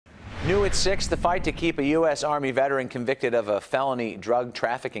New at 6, the fight to keep a U.S. Army veteran convicted of a felony drug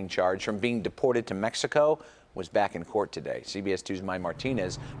trafficking charge from being deported to Mexico was back in court today. CBS 2's Mai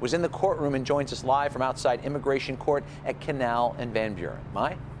Martinez was in the courtroom and joins us live from outside Immigration Court at Canal and Van Buren.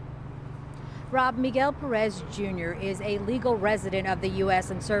 Mai? Rob, Miguel Perez Jr. is a legal resident of the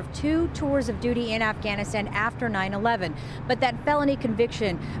U.S. and served 2 tours of duty in Afghanistan after 9/11. But that felony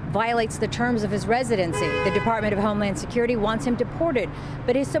conviction violates the terms of his residency. The Department of Homeland Security wants him deported,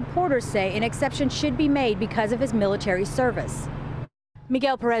 but his supporters say an exception should be made because of his military service.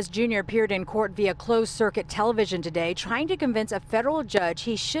 Miguel Perez Jr. appeared in court via closed-circuit television today, trying to convince a federal judge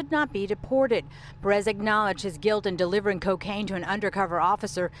he should not be deported. Perez acknowledged his guilt in delivering cocaine to an undercover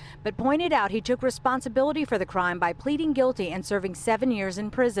officer, but pointed out he took responsibility for the crime by pleading guilty and serving 7 years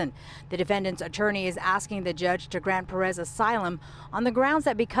in prison. The defendant's attorney is asking the judge to grant Perez asylum on the grounds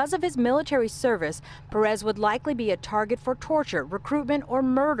that because of his military service, Perez would likely be a target for torture, recruitment, or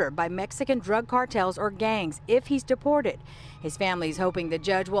murder by Mexican drug cartels or gangs if he's deported. His family is hoping the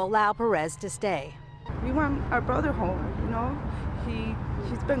judge will allow Perez to stay. We want our brother home, you know.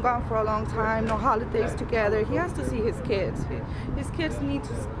 He's been gone for a long time, no holidays together. He has to see his kids. His kids need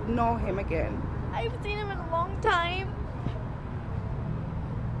to know him again. I haven't seen him in a long time.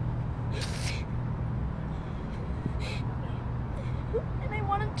 And I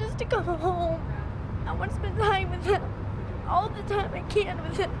want him just to come home. I want to spend time with him, all the time I can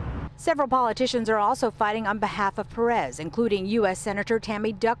with him. Several politicians are also fighting on behalf of Perez, including U.S. Senator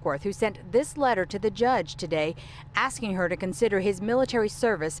Tammy Duckworth, who sent this letter to the judge today, asking her to consider his military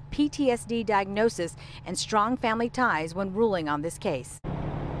service, PTSD diagnosis, and strong family ties when ruling on this case.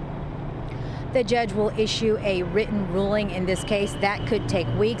 The judge will issue a written ruling in this case. That could take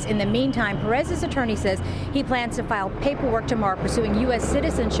weeks. In the meantime, Perez's attorney says he plans to file paperwork tomorrow pursuing U.S.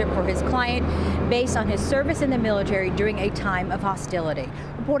 citizenship for his client based on his service in the military during a time of hostility.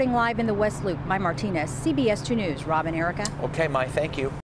 Reporting live in the West Loop, Mai Martinez, CBS 2 News. Rob and Erica. Okay, Mai, thank you.